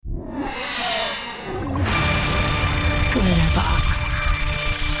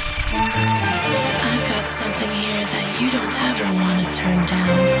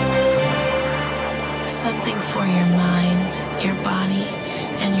for your mind, your body,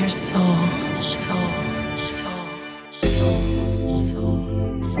 and your soul.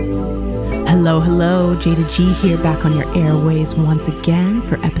 Hello, Jayda G here, back on your airways once again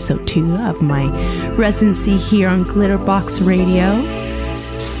for episode 2 of my residency here on Glitterbox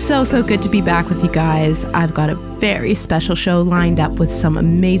Radio. So good to be back with you guys. I've got a very special show lined up with some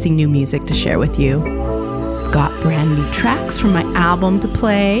amazing new music to share with you. I've got brand new tracks from my album to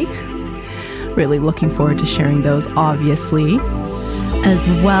play. Really looking forward to sharing those, obviously. As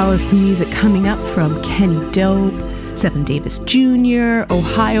well as some music coming up from Kenny Dope, Seven Davis Jr.,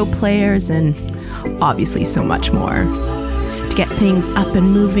 Ohio Players, and obviously so much more. To get things up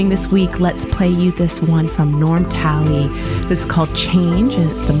and moving this week, let's play you this one from Norm Talley. This is called Change, and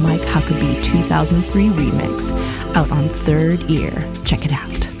it's the Mike Huckaby 2003 remix, out on Third Ear. Check it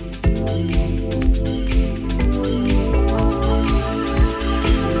out.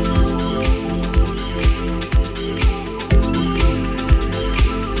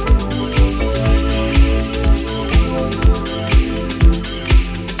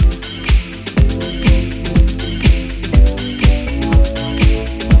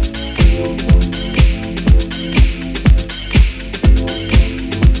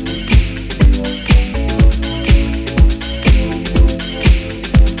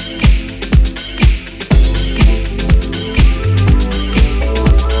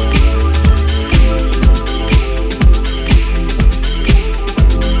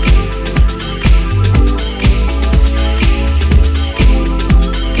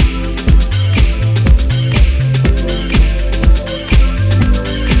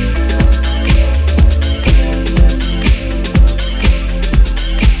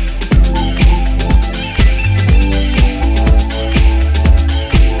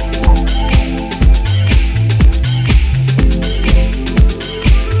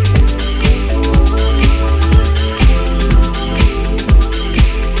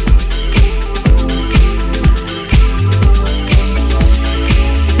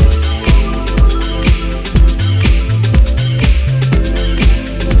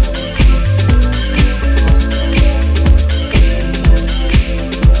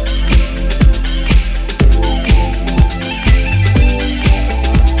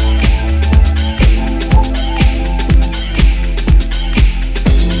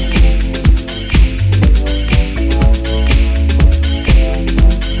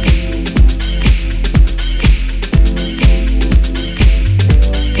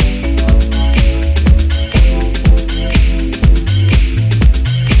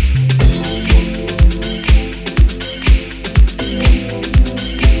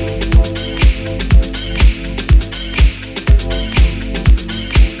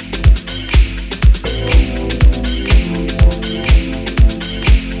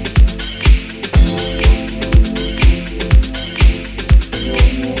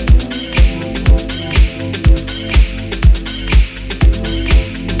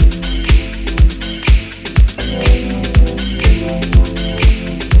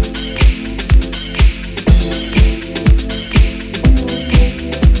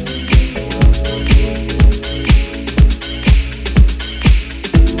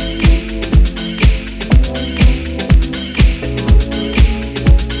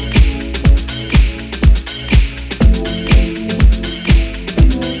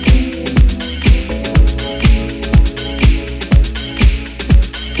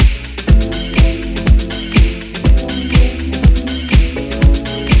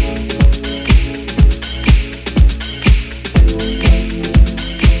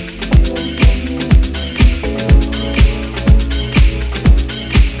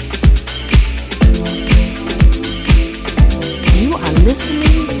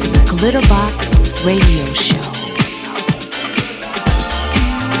 Glitterbox Radio Show.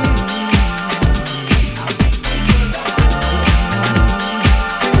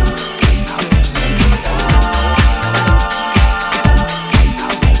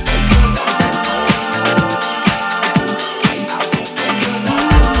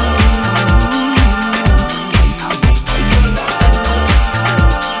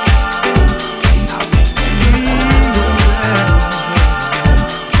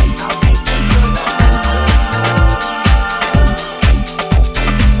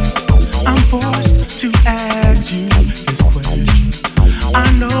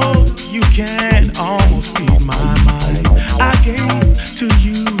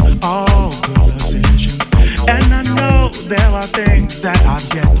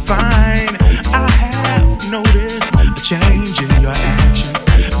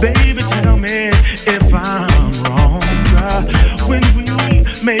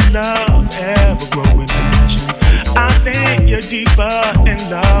 May love ever grow in passion? deeper in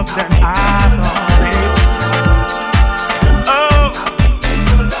love than I thought, baby. Oh,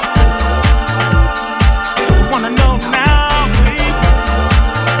 I wanna know now, baby.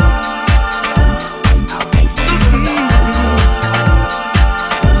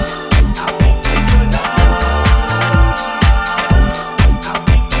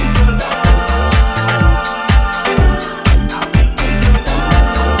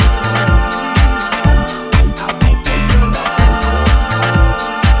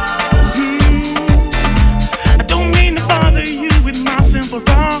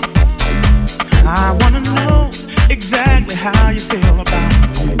 I wanna know exactly how you feel about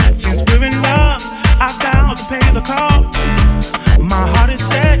it. Since we're in love, I vow to pay the cost. My heart is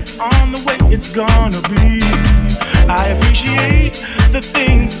set on the way it's gonna be. I appreciate the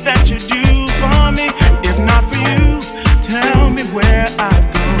things that you do for me. If not for you, tell me where I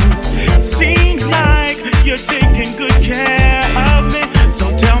go. It seems like you're taking good care of me.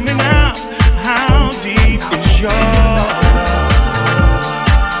 So tell me now, how deep is your love?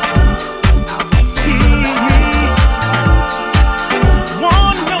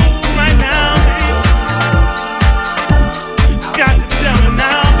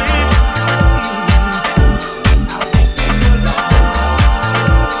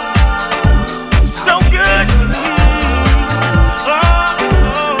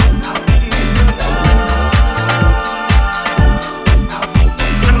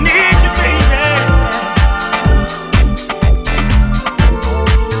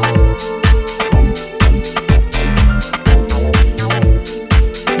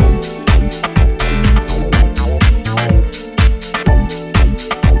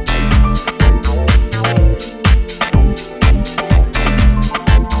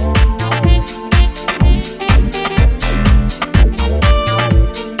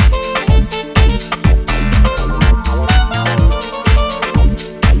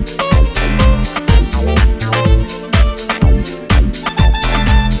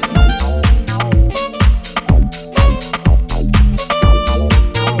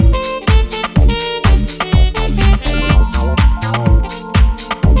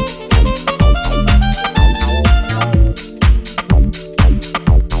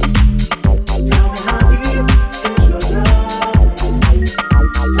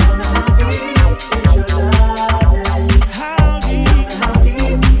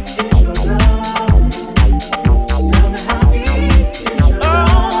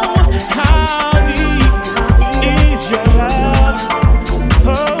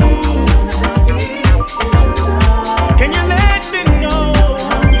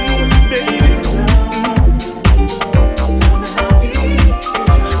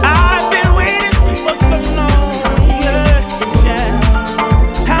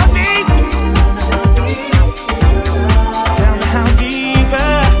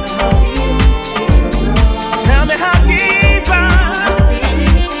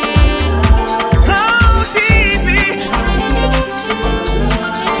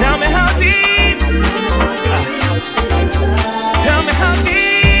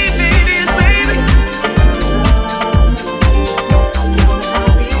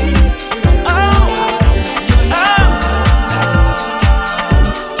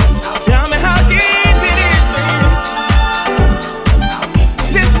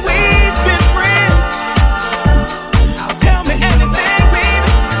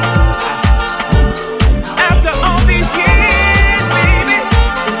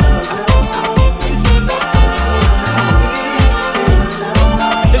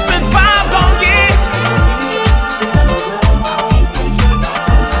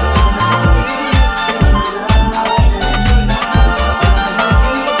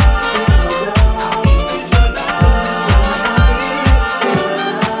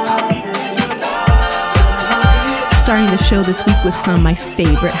 Show this week with some of my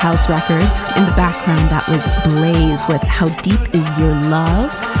favorite house records. In the background, that was Blaze with How Deep Is Your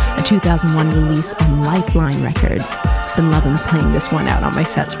Love, a 2001 release on Lifeline Records. Been loving playing this one out on my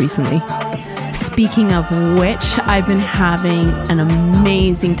sets recently. Speaking of which, I've been having an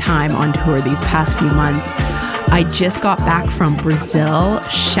amazing time on tour these past few months. I just got back from Brazil.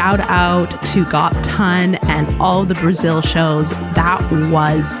 Shout out to Got Ton and all the Brazil shows. That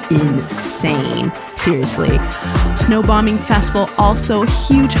was insane. Seriously. Snowbombing Festival, also a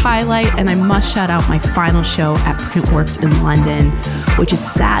huge highlight, and I must shout out my final show at Printworks in London, which is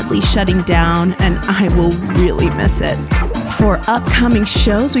sadly shutting down, and I will really miss it. For upcoming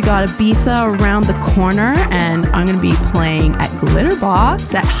shows, we got Ibiza around the corner, and I'm going to be playing at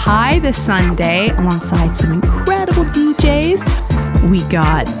Glitterbox at High this Sunday alongside some incredible DJs. We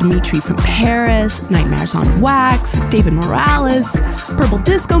got Dimitri from Paris, Nightmares on Wax, David Morales, Purple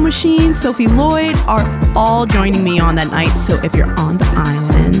Disco Machine, Sophie Lloyd are all joining me on that night. So if you're on the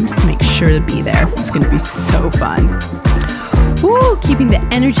island, make sure to be there. It's going to be so fun. Woo, keeping the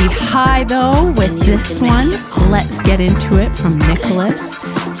energy high though with this one. Let's get into it from Nicholas.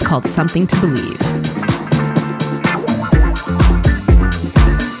 It's called Something to Believe.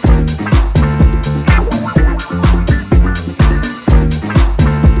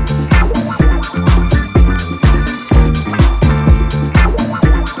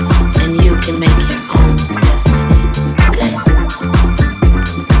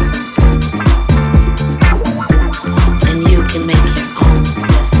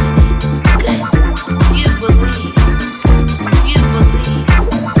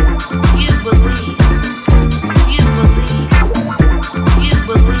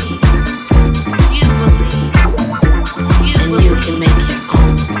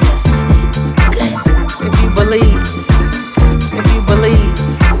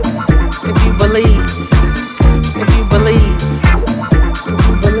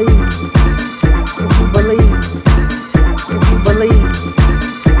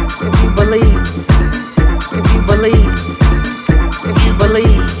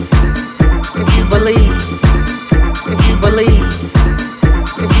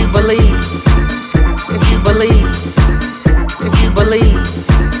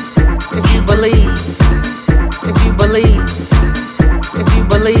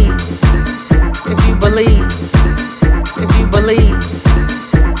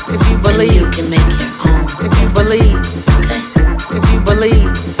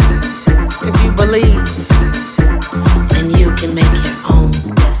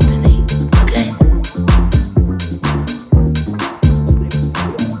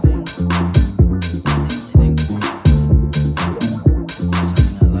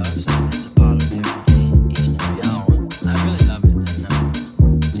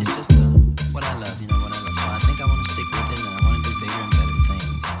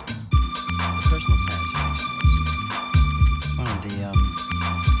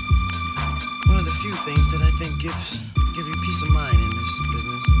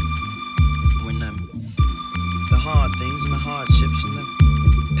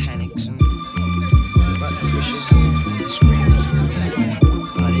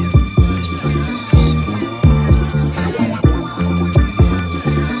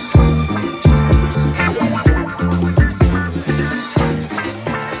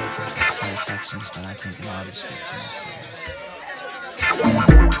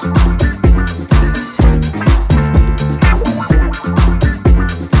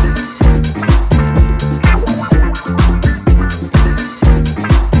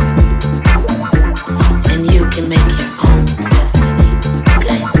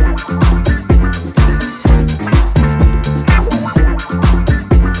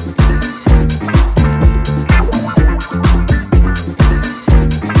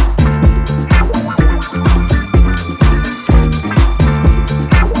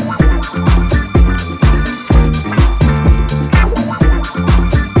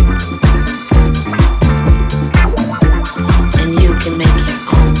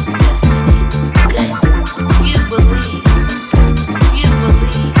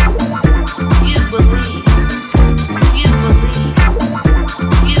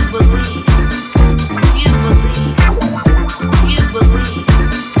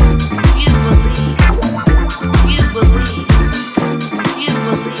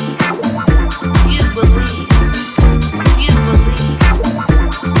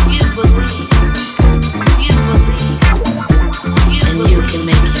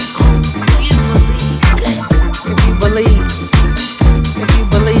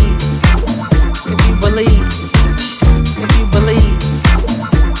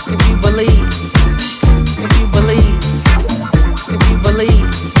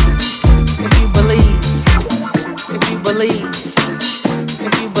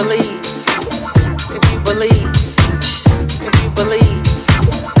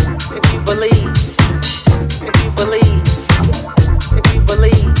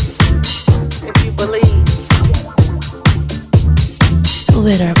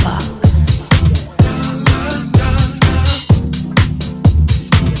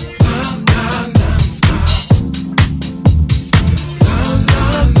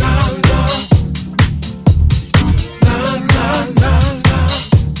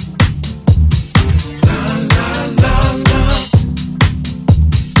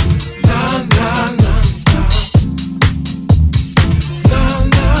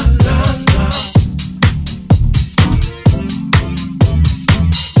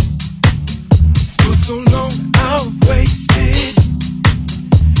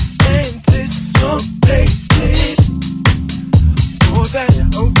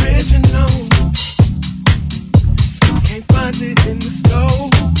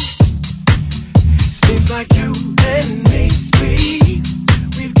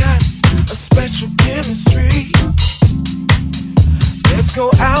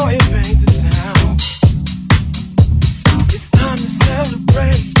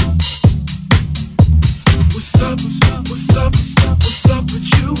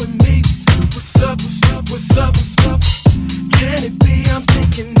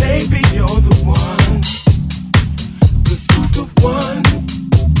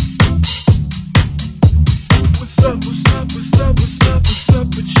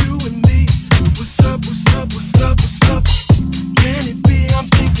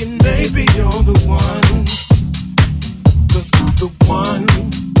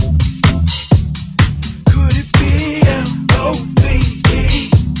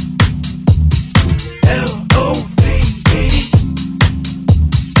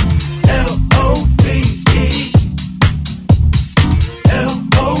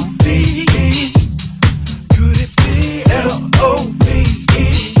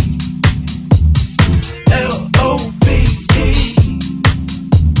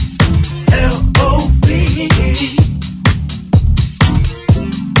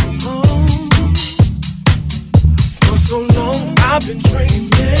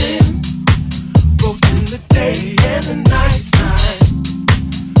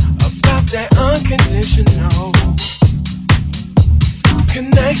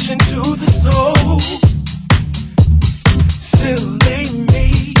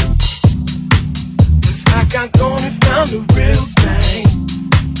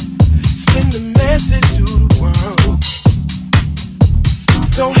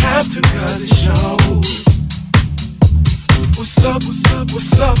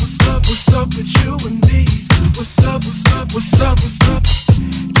 What's up with you and me? What's up?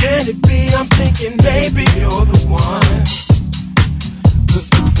 Can it be I'm thinking maybe you're the one?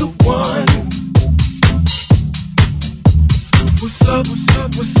 The one. What's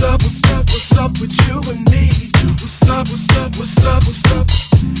up with you and me? What's up?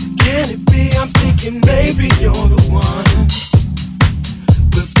 Can it be I'm thinking maybe you're the one?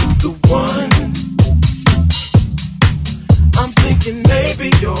 The one. I'm thinking maybe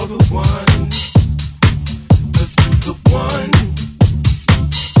you're the one. The one.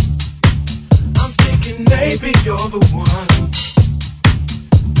 I'm thinking maybe you're the one.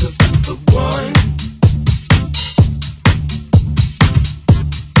 The one.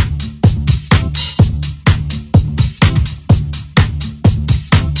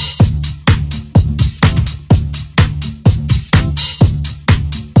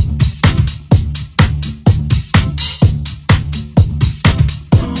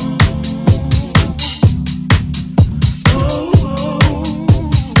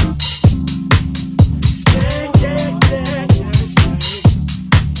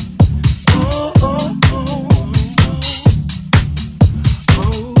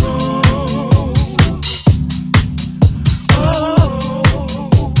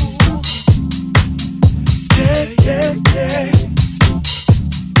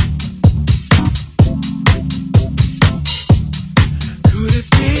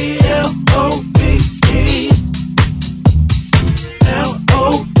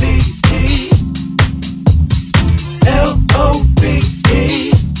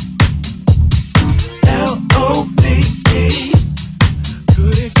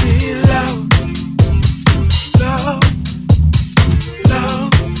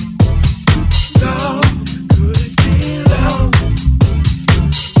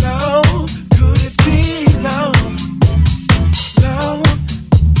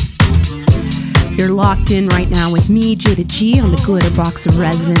 In right now with me, Jayda G, on the Glitterbox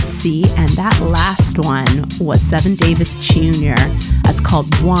residency, and that last one was Seven Davis Jr. That's called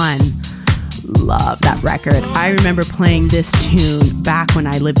One. Love that record. I remember playing this tune back when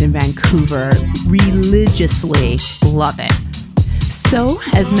I lived in Vancouver religiously. Love it. So,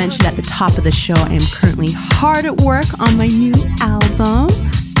 as mentioned at the top of the show, I am currently hard at work on my new album.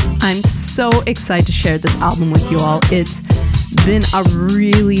 I'm so excited to share this album with you all. It's been a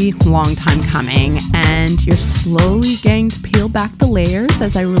really long time coming, and you're slowly getting to peel back the layers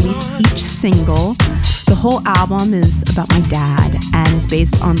as I release each single. The whole album is about my dad and is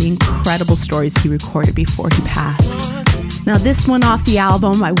based on the incredible stories he recorded before he passed. Now, this one off the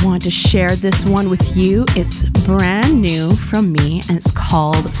album, I want to share this one with you. It's brand new from me, and it's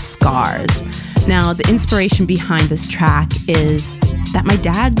called Scars. Now, the inspiration behind this track is that my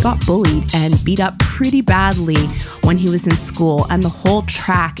dad got bullied and beat up pretty badly when he was in school, and the whole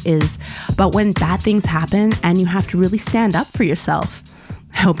track is about when bad things happen and you have to really stand up for yourself.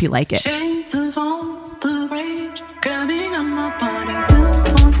 I hope you like it. Shades of all the rage grabbing on my body,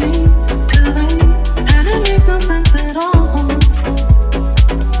 force me to leave, and it makes no sense at all.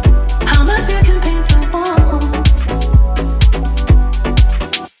 How my fear can paint the wall.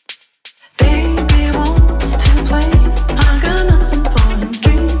 Baby wants to play. I got nothing for him.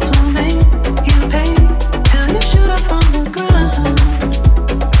 Streets will make you pay till you shoot up from the ground.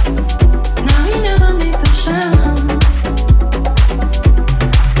 Now he never makes a sound.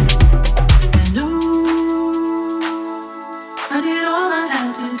 And ooh, I did.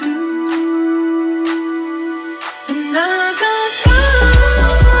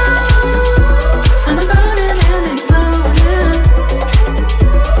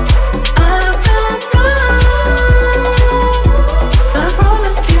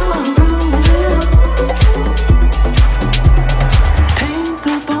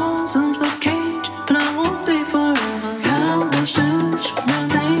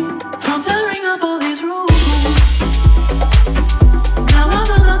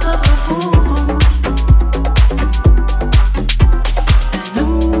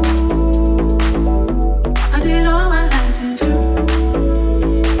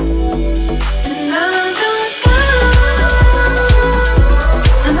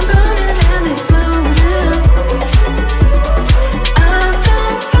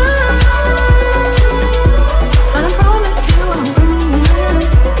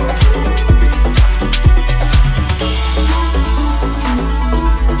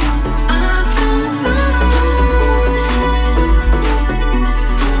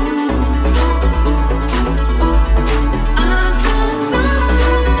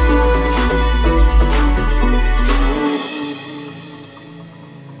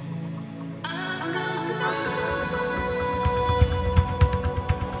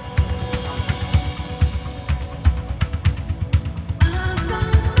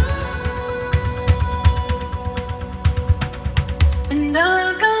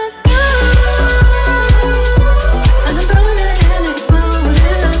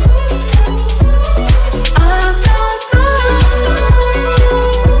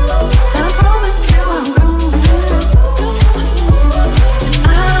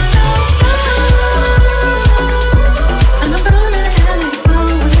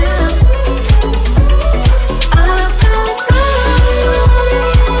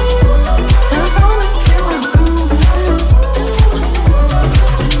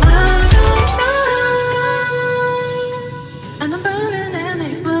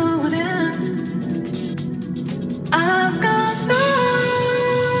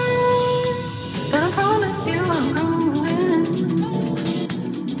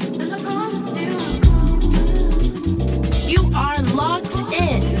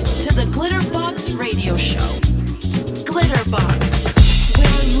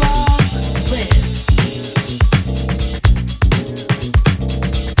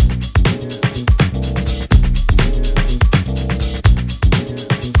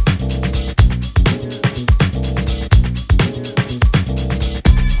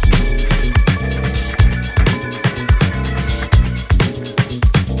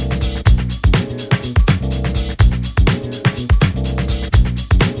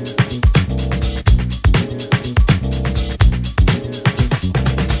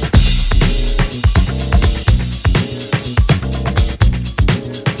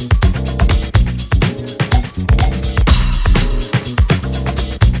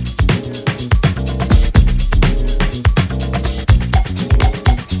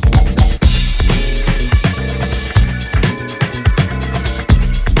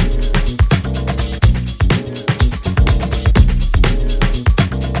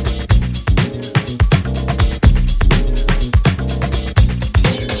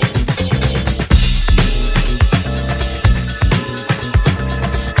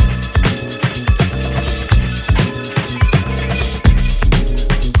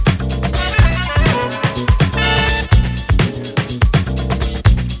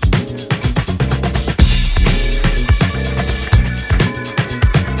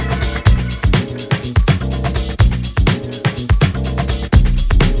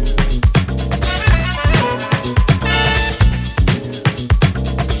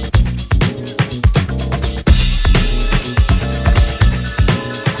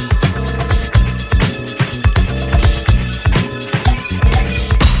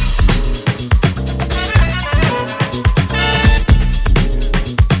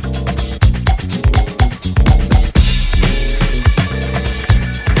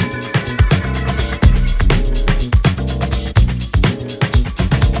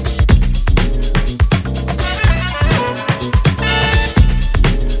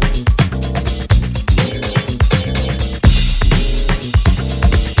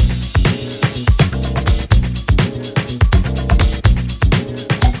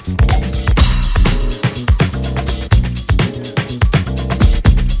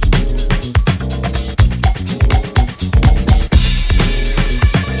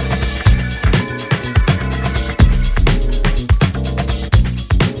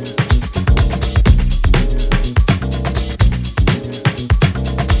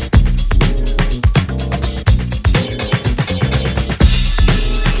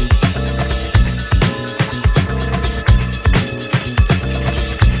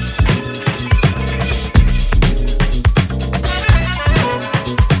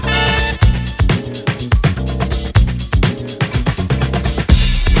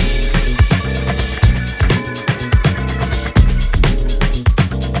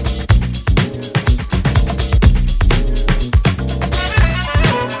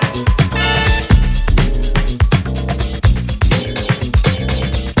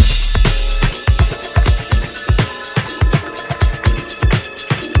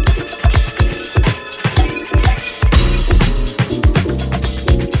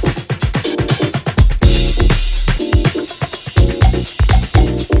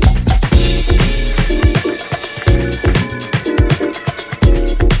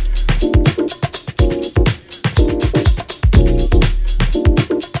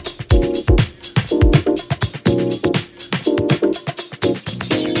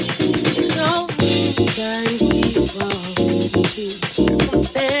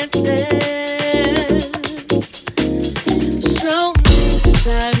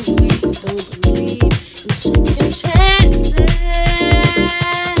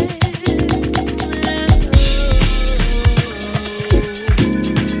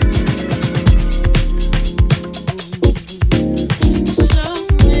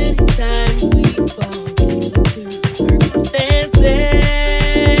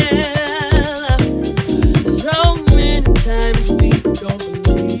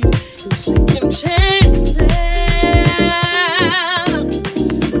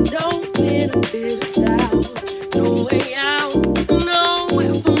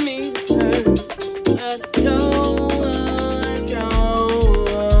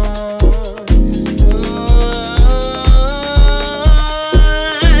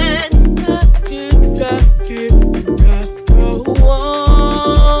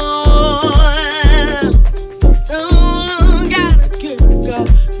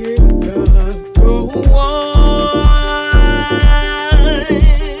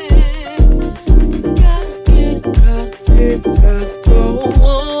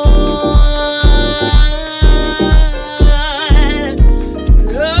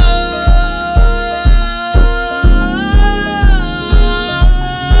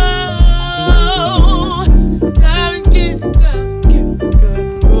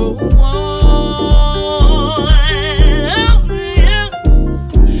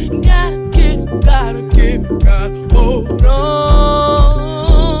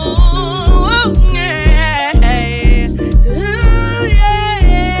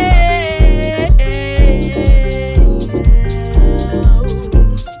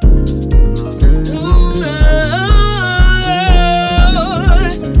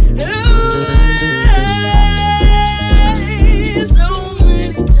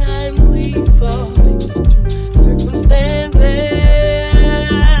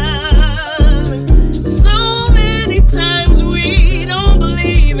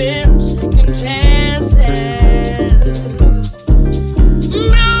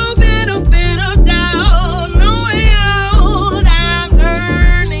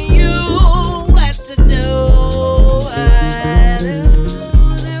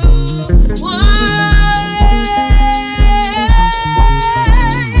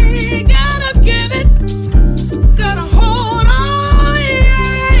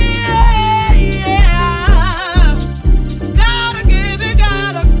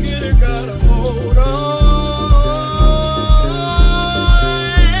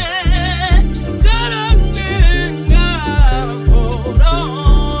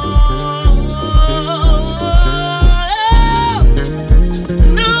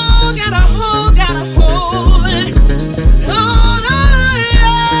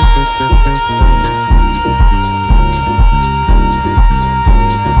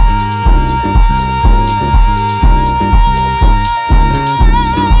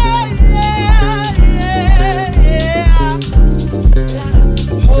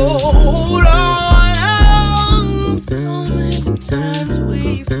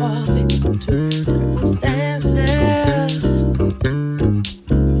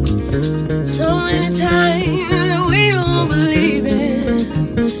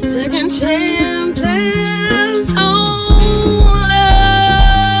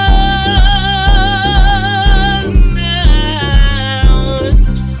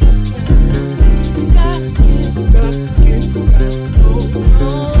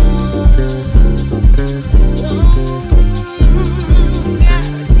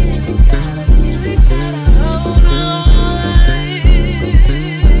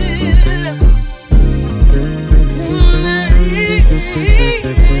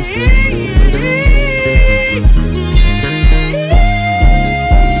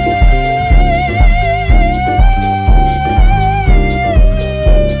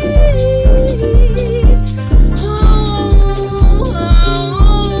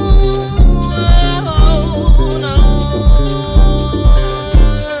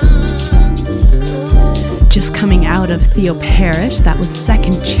 Theo Parrish. That was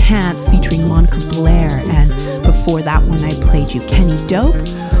Second Chance featuring MonicaBlaire, and before that one I played you Kenny Dope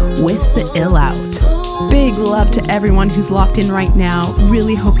with the Illout. Big love to everyone who's locked in right now.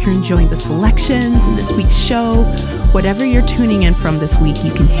 Really hope you're enjoying the selections in this week's show. Whatever you're tuning in from this week,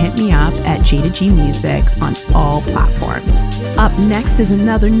 you can hit me up at Jayda G Music on all platforms. Up next is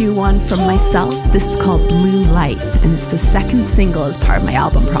another new one from myself. This is called Blue Lights, and it's the second single as part of my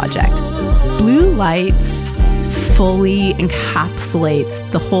album project. Blue Lights fully encapsulates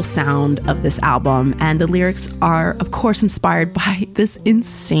the whole sound of this album, and the lyrics are of course inspired by this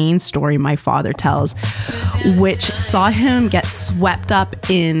insane story my father tells, which saw him get swept up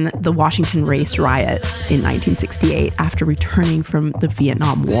in the Washington race riots in 1968 after returning from the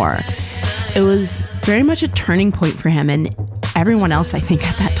Vietnam War. It was very much a turning point for him and everyone else, I think,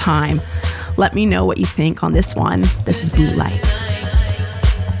 at that time. Let me know what you think on this one. This is Blue Lights.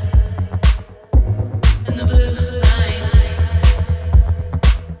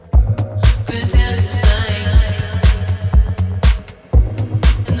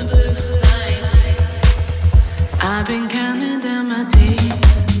 I've been counting down my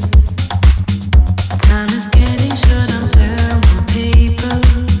days. Time is getting short, I'm down on paper.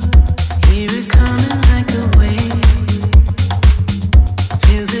 Hear it coming like a wave.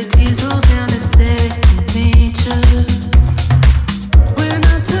 Feel the tears roll down, it's second nature. When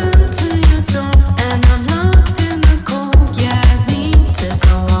I turn to your door and I'm locked in the cold, yeah, I need to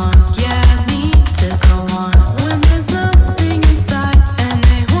go on, yeah, I need to go on. When there's nothing inside and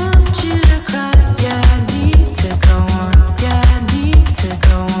they want you to cry, yeah, I need to go on, yeah, I need to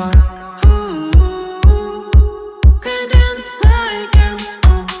go on. Ooh, can dance like I'm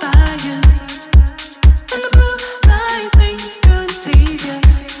on fire, and the blue lights ain't gonna save ya.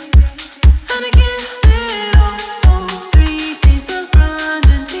 And I give it all for 3 days of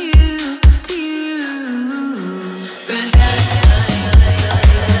running to you, to you. Good times,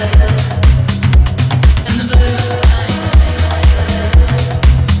 and the blue light.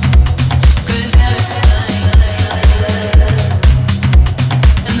 Good times,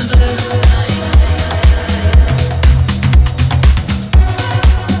 and the blue light.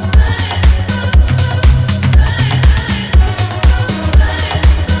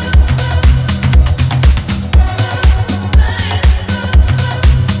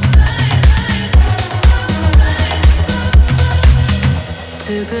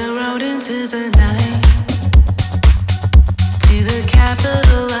 To the road into the night, to the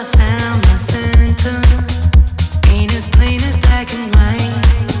capital I found my center. Ain't as plain as black and white.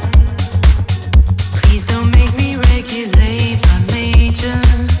 Please don't make me regulate my major.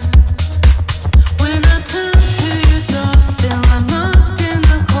 When I turn to your door, still I'm locked in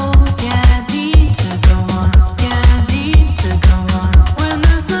the cold. Yeah, I need to go on, yeah, I need to go on. When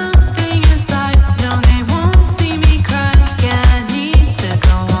there's nothing inside, no, they won't see me cry. Yeah, I need to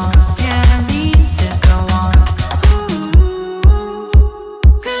go on, yeah, I need to go on. Ooh,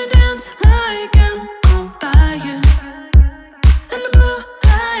 can dance like I'm on fire, and the blue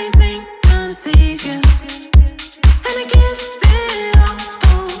lights ain't gonna save ya. And I give it all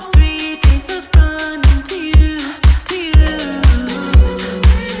for 3 days of running to you, to you,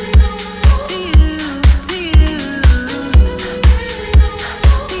 to you, to you, to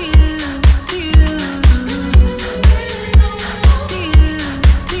you, to you,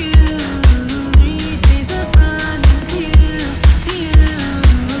 to you, 3 days of running to you, to you.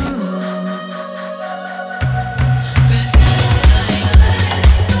 Good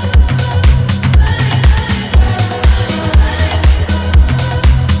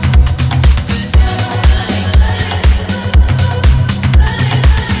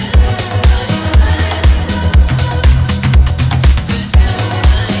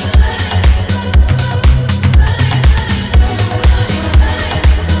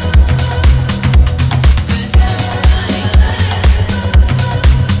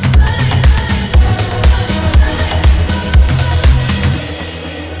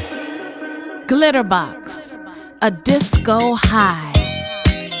Glitterbox, a disco high.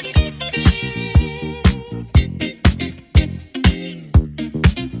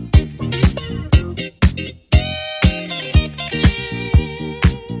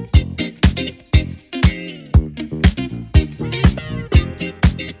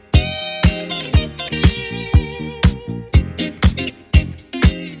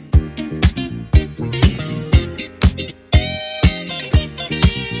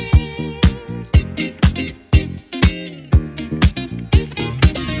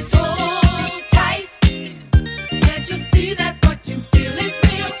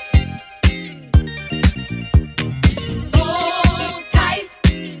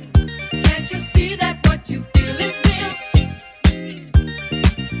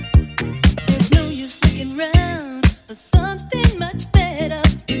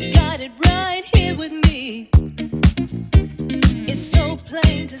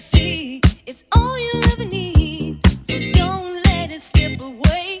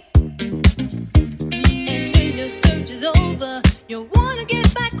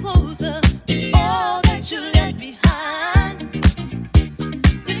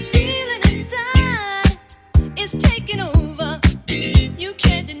 It's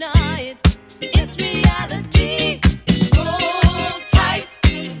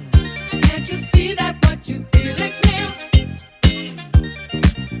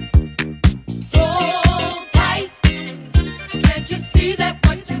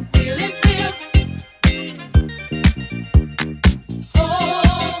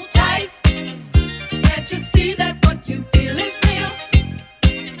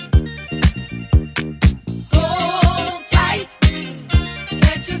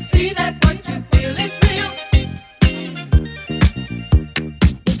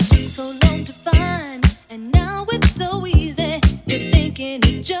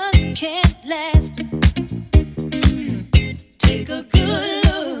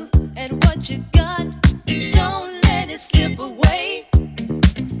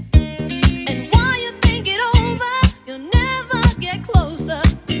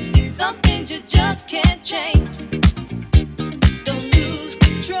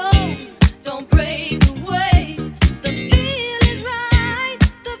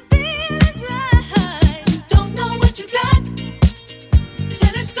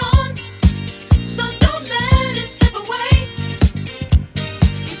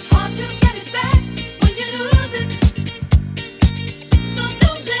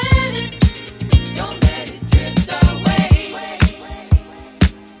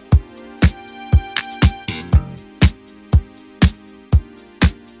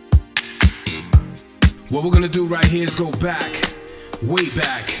What we're gonna do right here is go back, way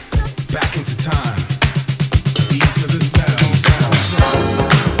back into time. These are the sounds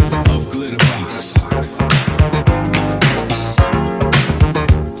of Glitterbox.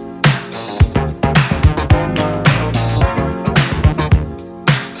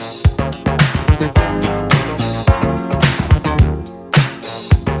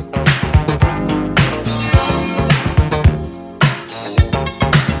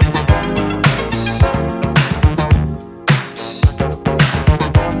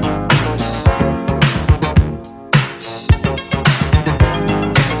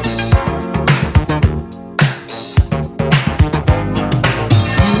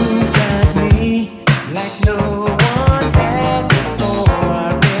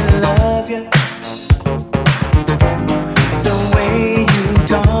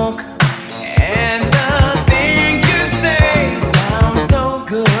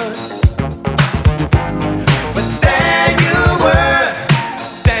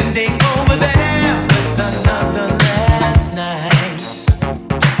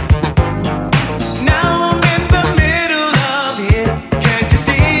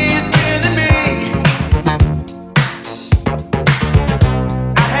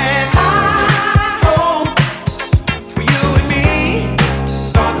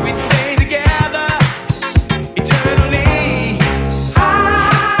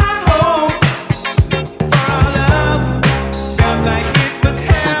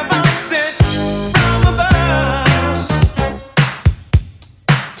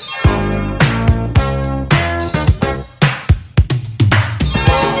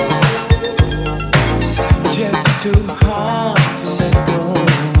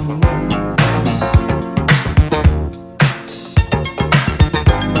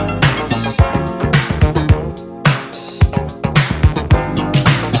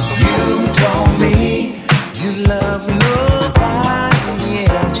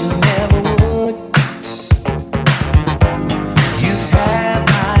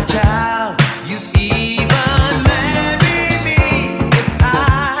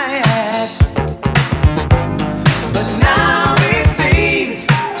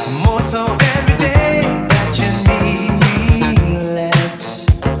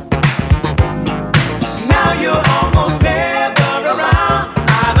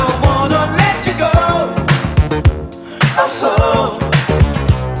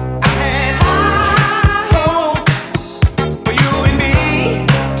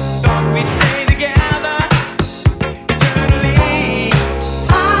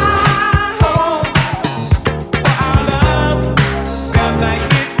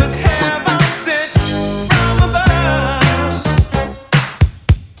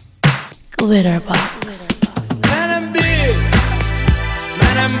 Glitterbox. Man, I'm big.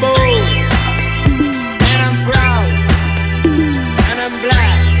 Man, I'm bold. Man, I'm proud. Man, I'm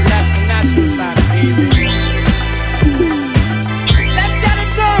black. That's a natural fact, baby. Let's get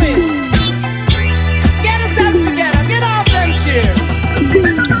it going. Get yourself together. Get off them chairs.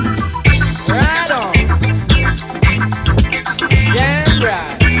 Right on. Yeah, right.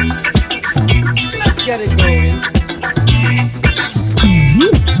 Let's get it going.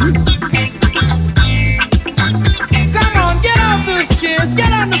 Cheers,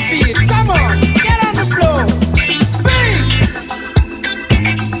 get on the feet.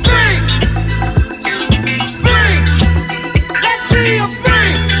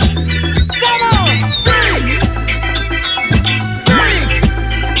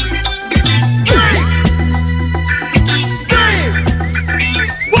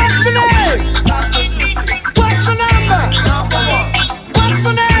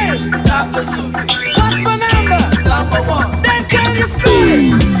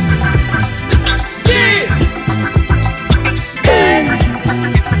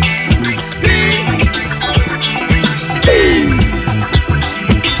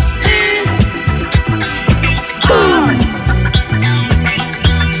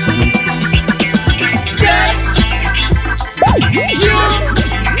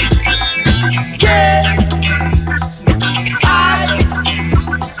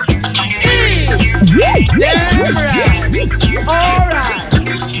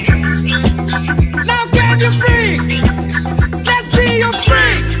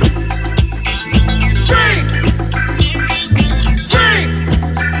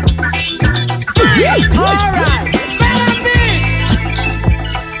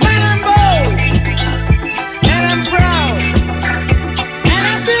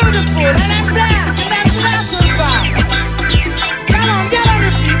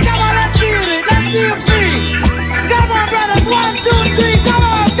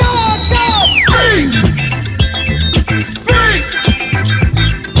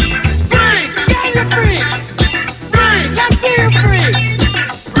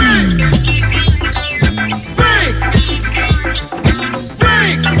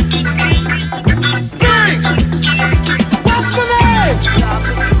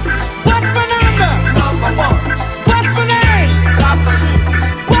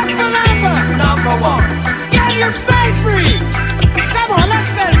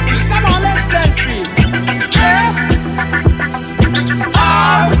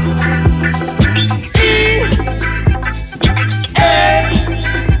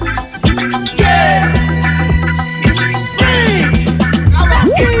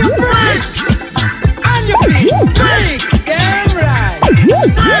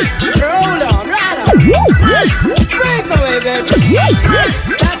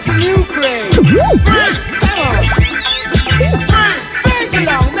 That's a new craze. Come on. Freak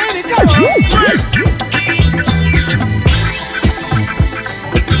along, baby, come on.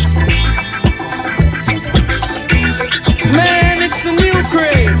 Man, it's a new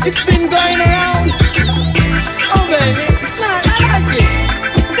craze. It's been going around. Oh, baby, it's not. I like it.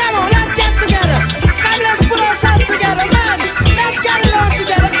 Come on, let's get together. Come, let's put ourselves together, man. Let's get it all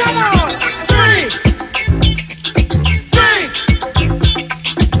together. Come on. Freak. Freak.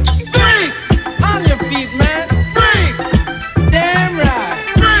 Freak. On your feet, man. Freak. Damn right.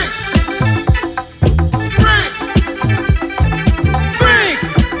 Freak. Freak. Freak.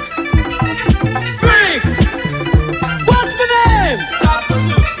 Freak. What's my name? Tappa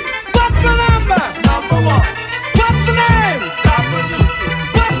Zukie, What's my number? number one. What's the name? Tappa Zukie,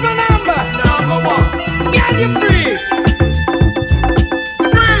 What's my number? number one. Get you free.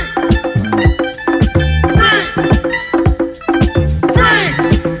 Freak, freak, freak,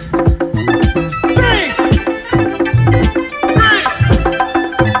 Free. freak,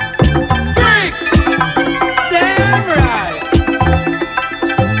 freak, Damn right.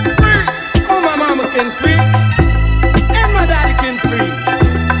 freak. Oh, my mama can freak. And my daddy can freak.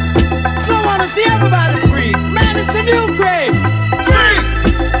 So I wanna see everybody freak. Man, it's a new craze. Freak!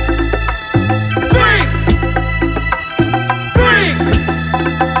 Freak! Freak!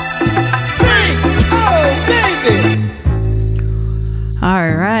 Freak! Oh, baby.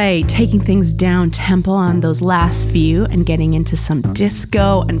 All right, taking things down tempo on those last few and getting into some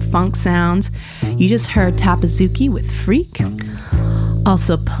disco and funk sounds. You just heard Tappa Zukie with Freak.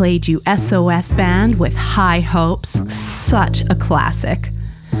 Also played you S.O.S band with High Hopes, such a classic.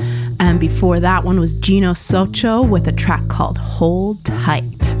 And before that one was Gino Soccio with a track called Hold Tight.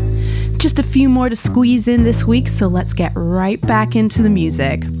 Just a few more to squeeze in this week, so let's get right back into the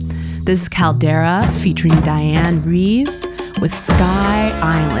music. This is Caldera featuring Dianne Reeves with Sky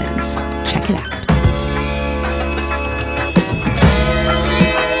Islands. Check it out.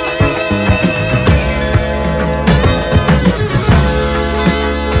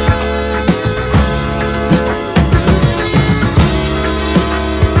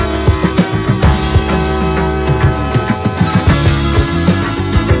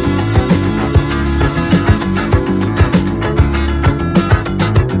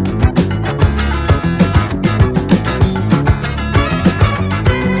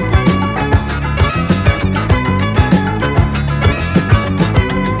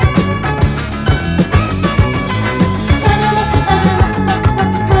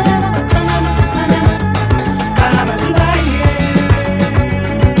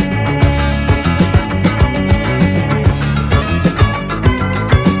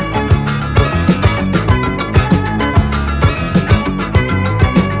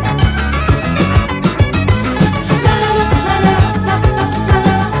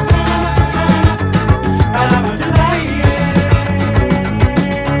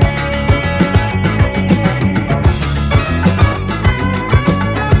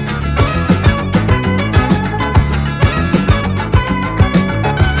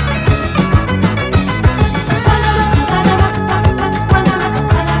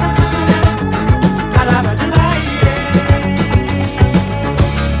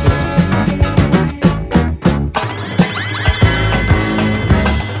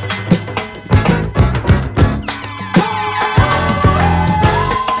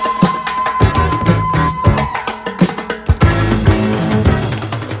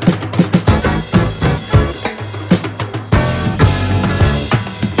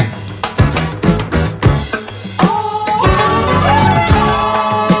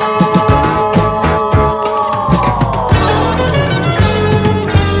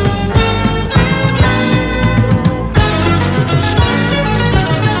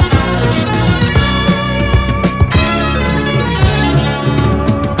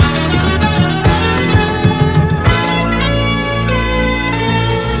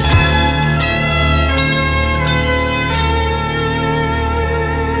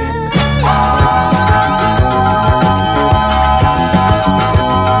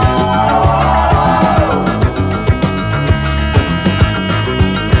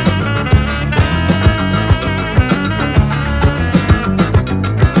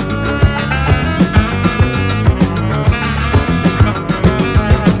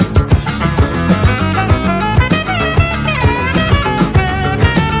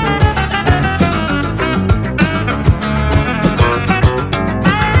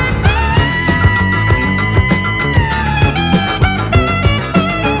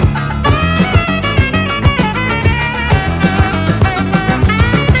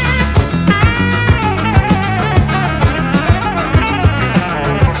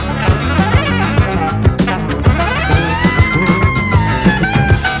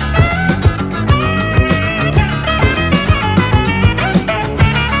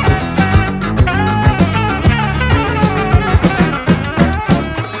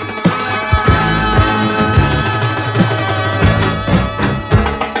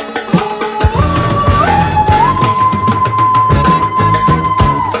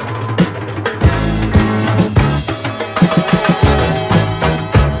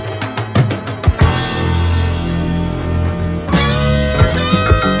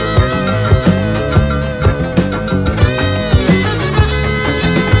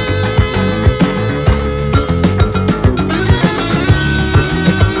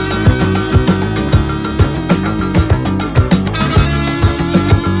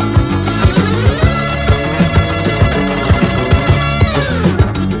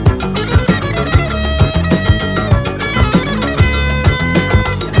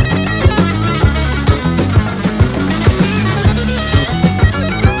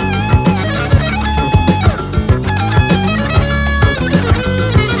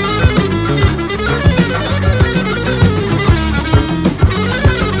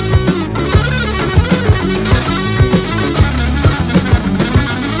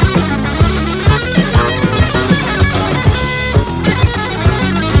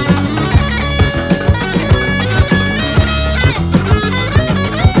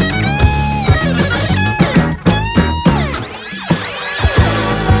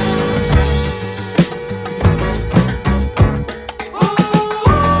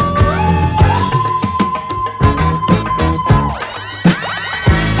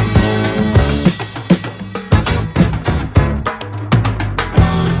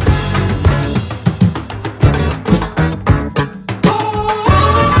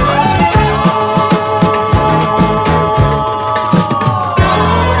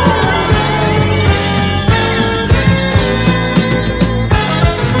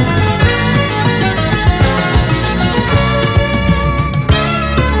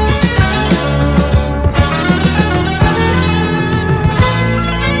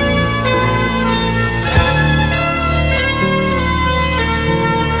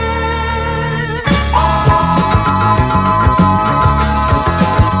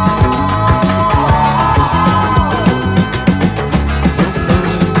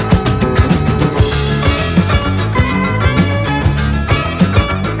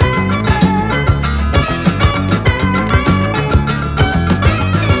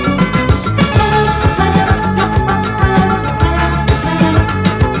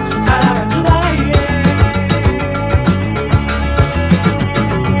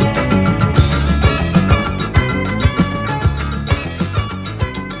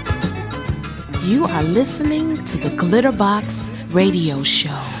 are listening to the Glitterbox Radio Show.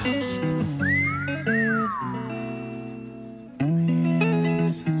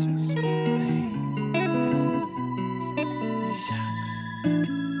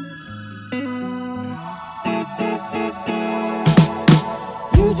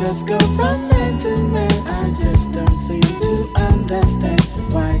 You just go from man to man. I just don't seem to understand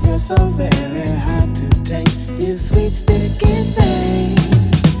why you're so very hard to take. You sweet sticky thing.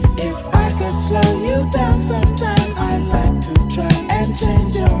 If I could slow you down sometime, I'd like to try and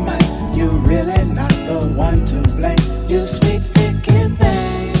change your mind. You're really not the one to blame. You sweet sticky thing.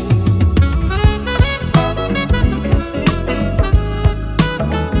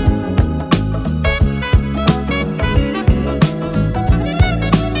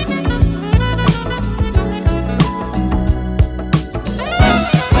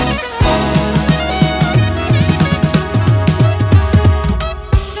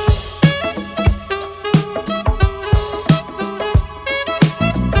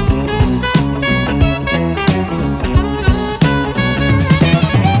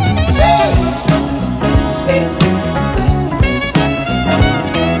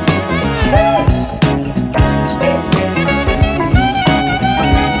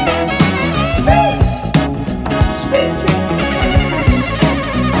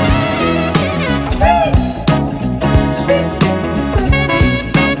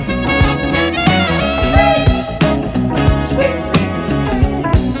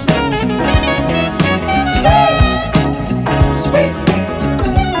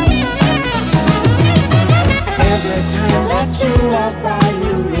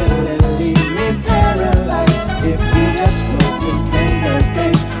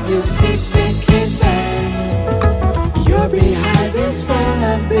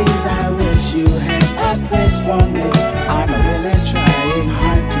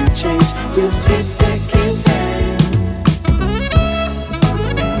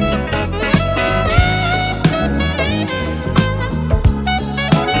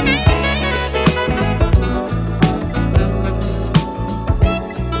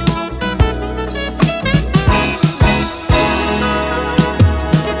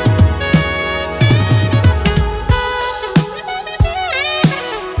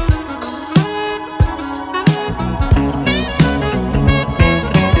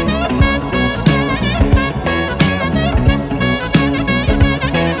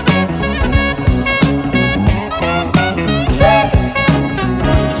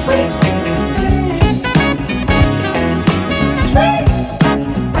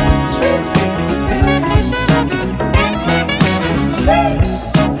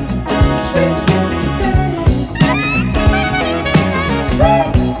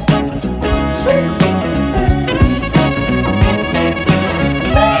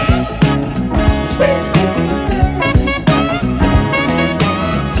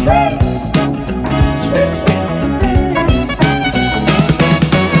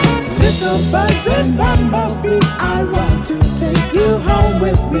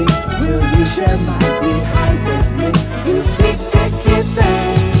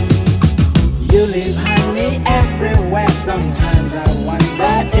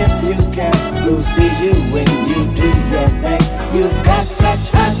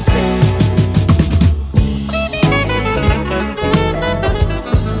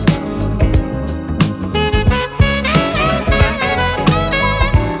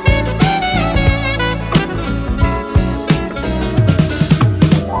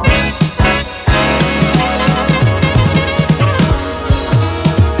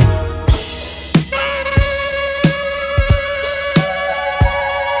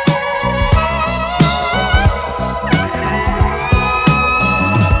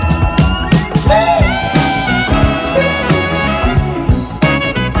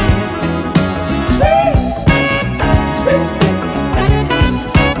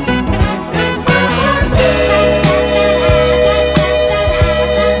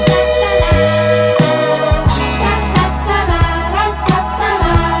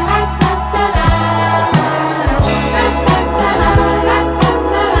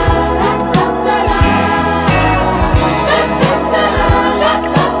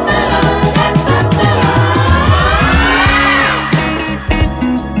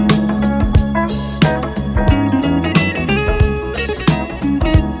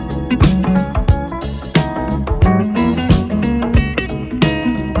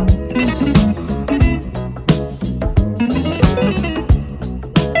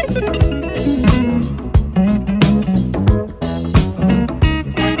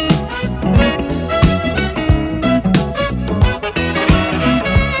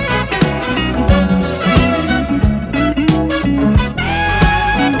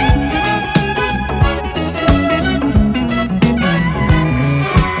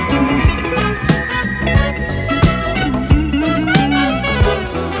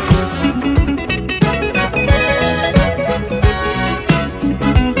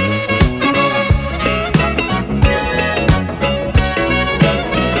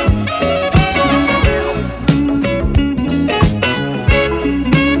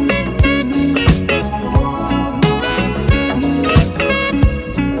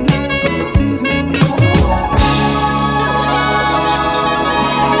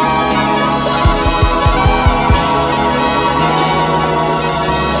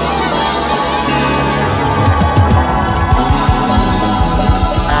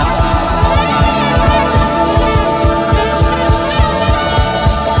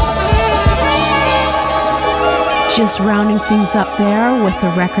 Just rounding things up there with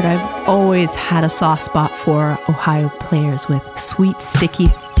a record I've always had a soft spot for, Ohio Players with Sweet Sticky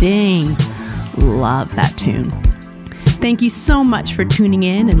Thing. Love that tune. Thank you so much for tuning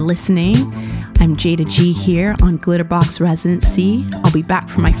in and listening. I'm Jayda G here on Glitterbox Residency. I'll be back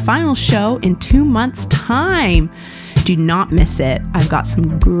for my final show in 2 months' time. Do not miss it. I've got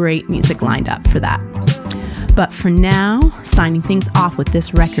some great music lined up for that. But for now, signing things off with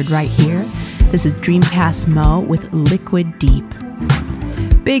this record right here. This is Dreamcastmoe with Liquid Deep.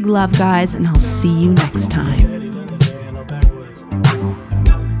 Big love, guys, and I'll see you next time.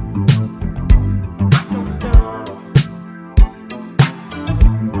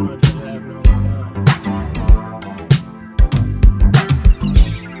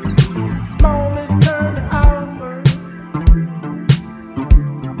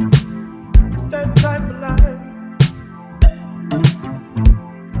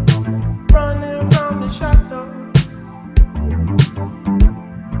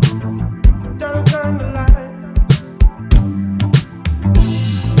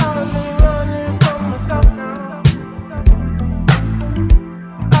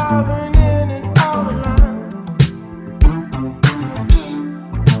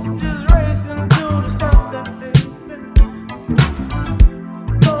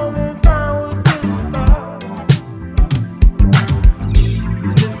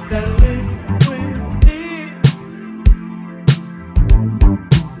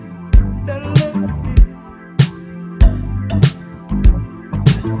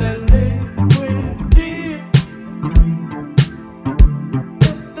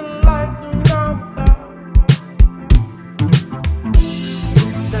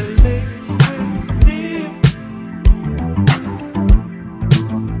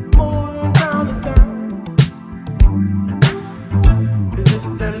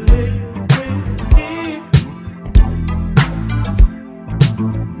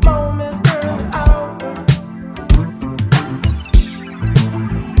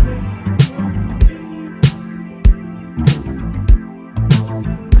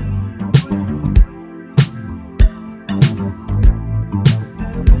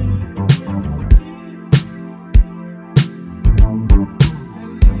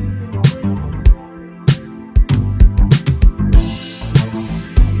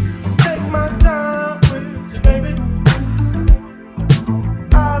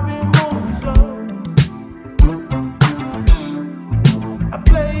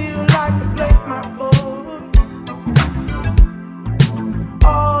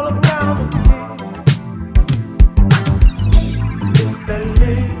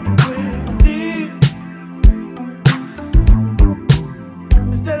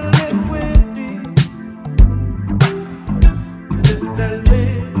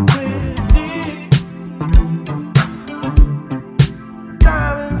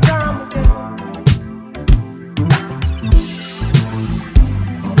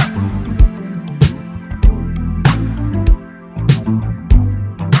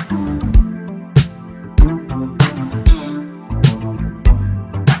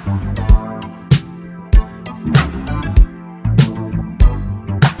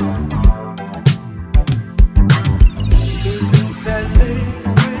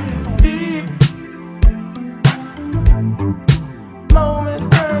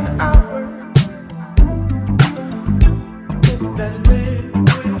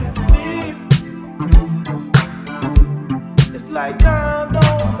 like time.